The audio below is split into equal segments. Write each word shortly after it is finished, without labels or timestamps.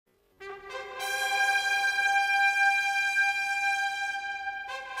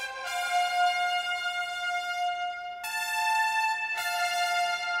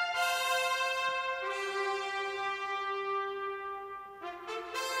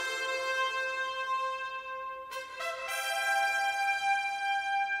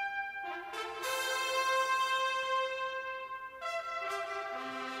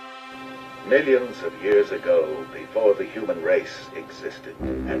Millions of years ago, before the human race existed,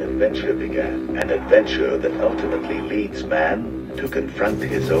 an adventure began. An adventure that ultimately leads man to confront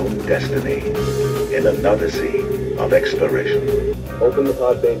his own destiny in an odyssey of exploration. Open the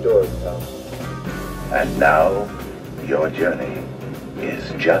pod bay doors, pal. And now, your journey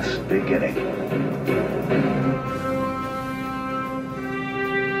is just beginning.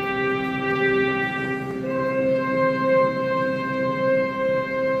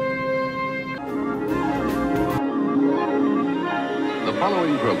 The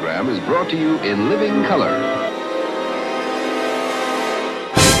following program is brought to you in living color.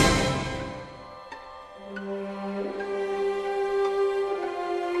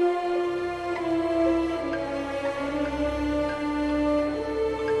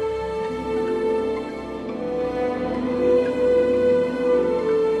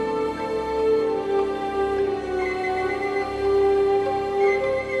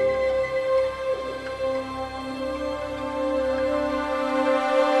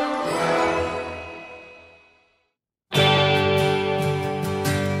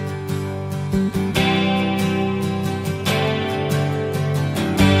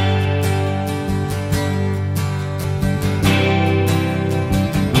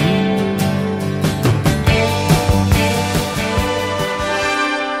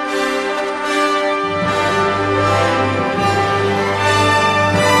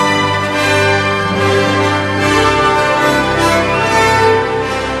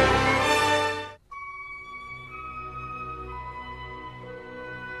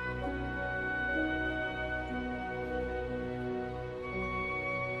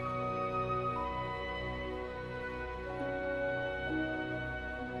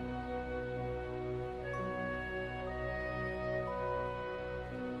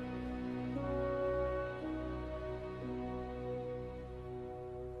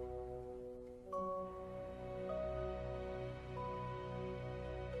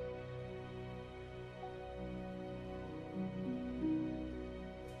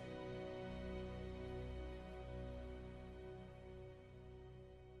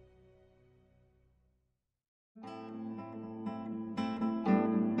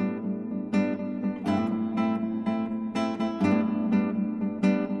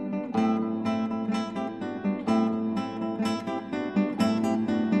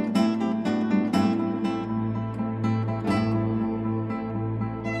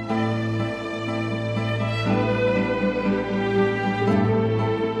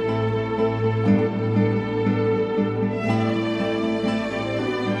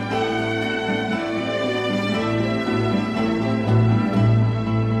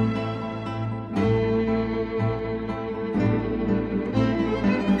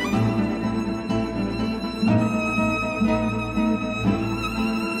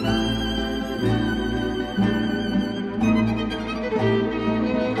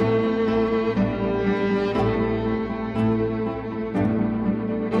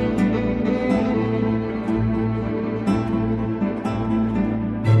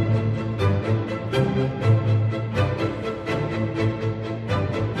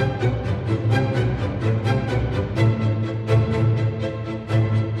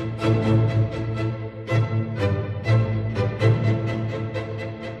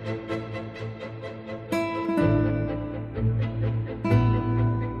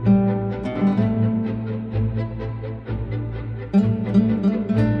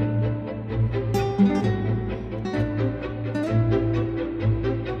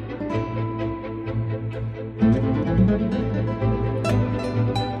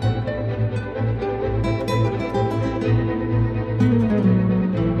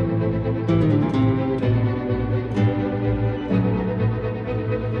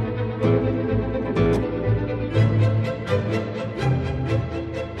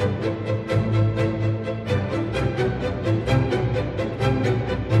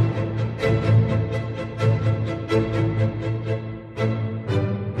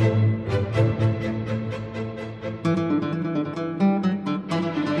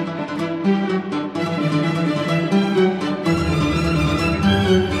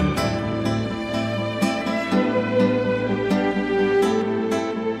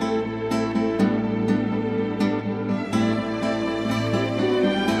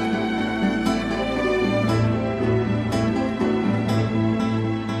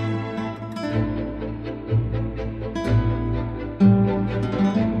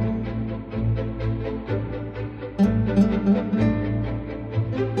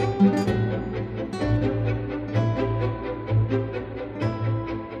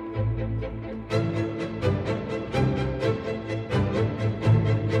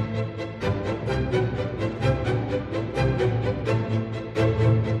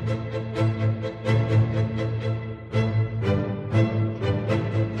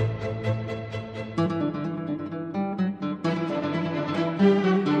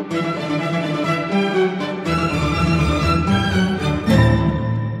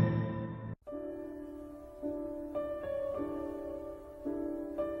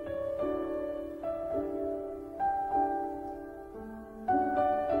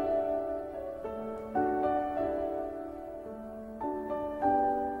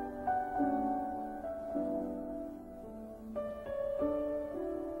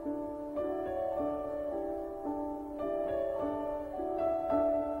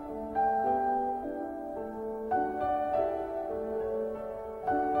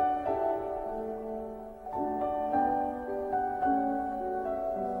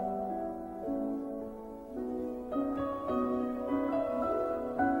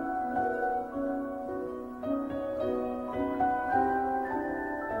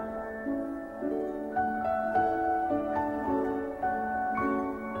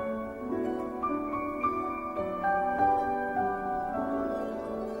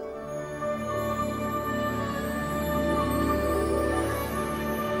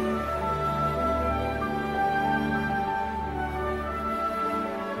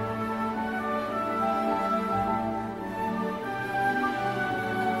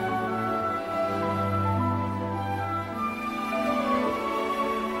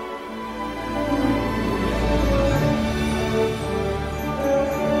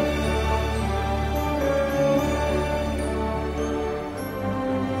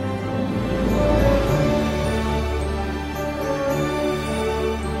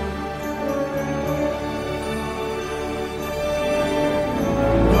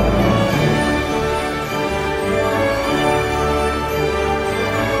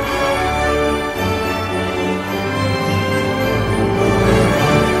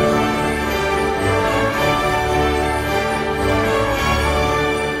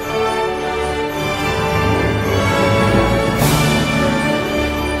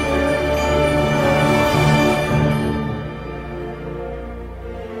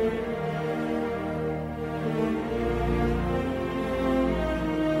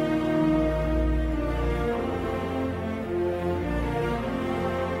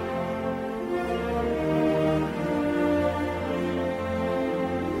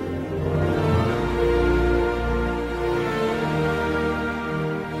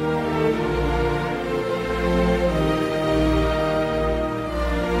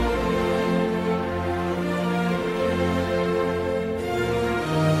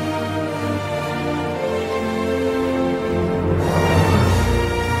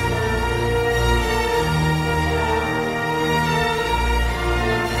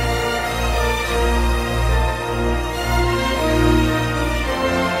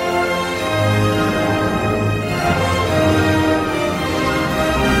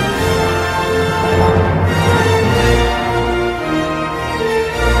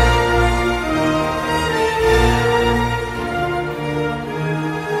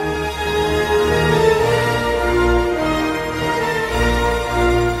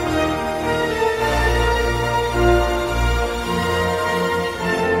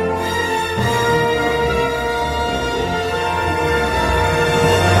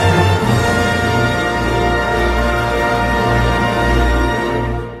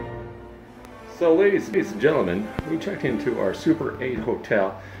 Ladies and gentlemen, we checked into our Super 8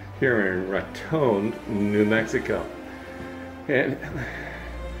 hotel here in Raton, New Mexico. And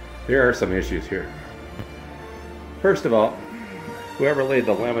there are some issues here. First of all, whoever laid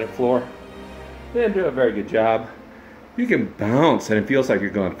the laminate floor, they didn't do a very good job. You can bounce and it feels like you're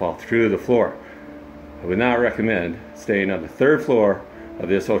going to fall through the floor. I would not recommend staying on the 3rd floor of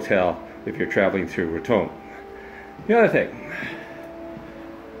this hotel if you're traveling through Raton. The other thing,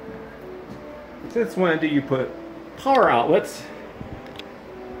 since when do you put power outlets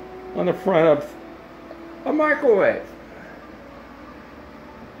on the front of a microwave?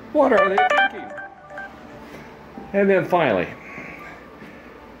 What are they thinking? And then finally,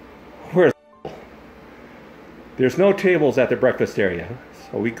 there's no tables at the breakfast area.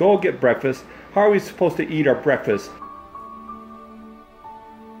 So we go get breakfast. How are we supposed to eat our breakfast?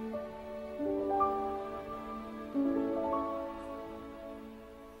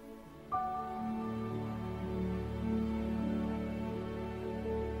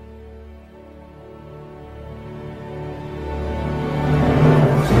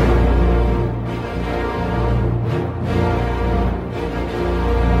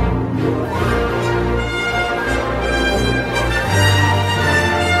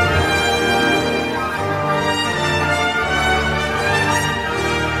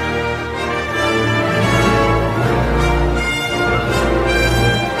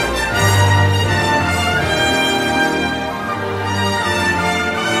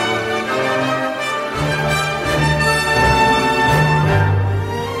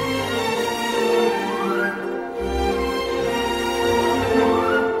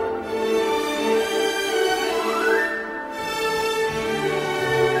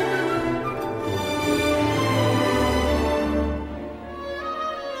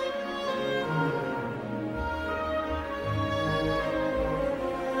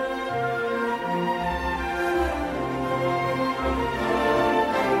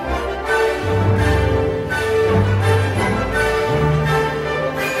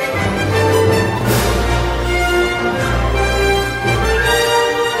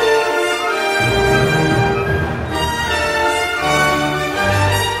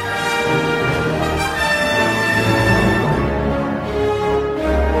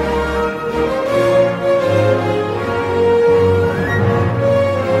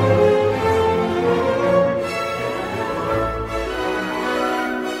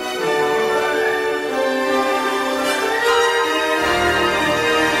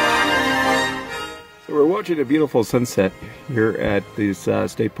 We're watching a beautiful sunset here at this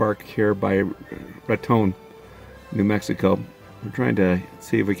state park here by Raton, New Mexico. We're trying to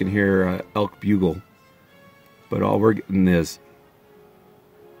see if we can hear elk bugle, but all we're getting is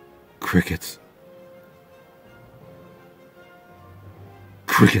crickets.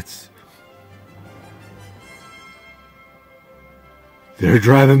 Crickets. They're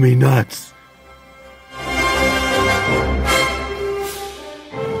driving me nuts.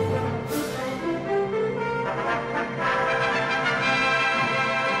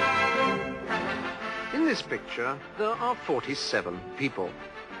 In this picture, there are 47 people.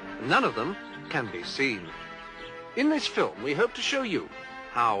 None of them can be seen. In this film, we hope to show you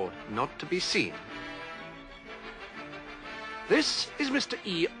how not to be seen. This is Mr.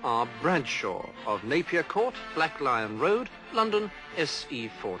 E.R. Bradshaw of Napier Court, Black Lion Road, London,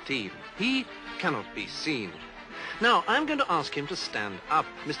 SE14. He cannot be seen. Now, I'm going to ask him to stand up.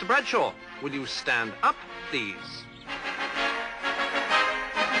 Mr. Bradshaw, will you stand up, please?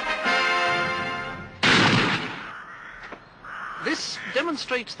 This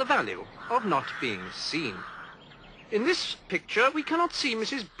demonstrates the value of not being seen. In this picture, we cannot see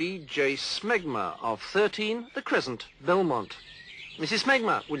Mrs. B.J. Smegma of 13 The Crescent, Belmont. Mrs.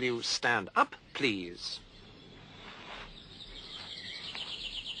 Smegma, will you stand up, please?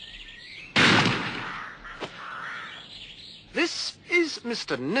 This is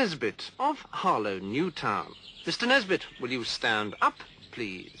Mr. Nesbitt of Harlow Newtown. Mr. Nesbitt, will you stand up,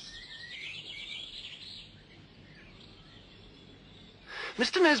 please?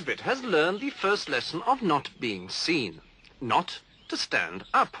 Mr. Nesbitt has learned the first lesson of not being seen, not to stand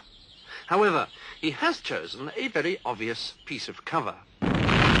up. However, he has chosen a very obvious piece of cover.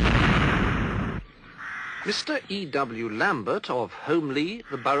 Mr. E.W. Lambert of Holmley,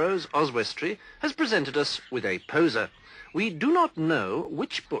 the Burrows, Oswestry, has presented us with a poser. We do not know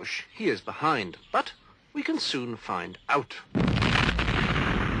which bush he is behind, but we can soon find out.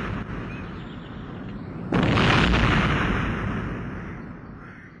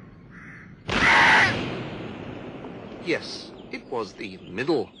 Yes, it was the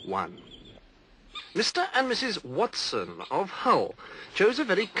middle one. Mr. and Mrs. Watson of Hull chose a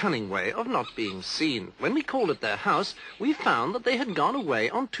very cunning way of not being seen. When we called at their house, we found that they had gone away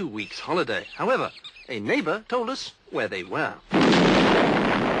on 2 weeks' holiday. However, a neighbour told us where they were.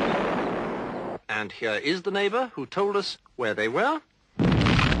 And here is the neighbour who told us where they were.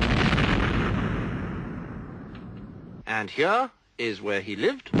 And here is where he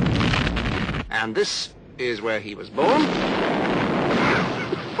lived. And this is where he was born.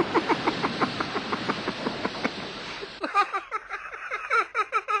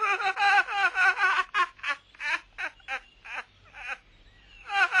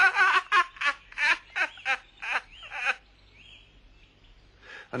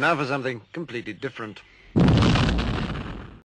 And now for something completely different.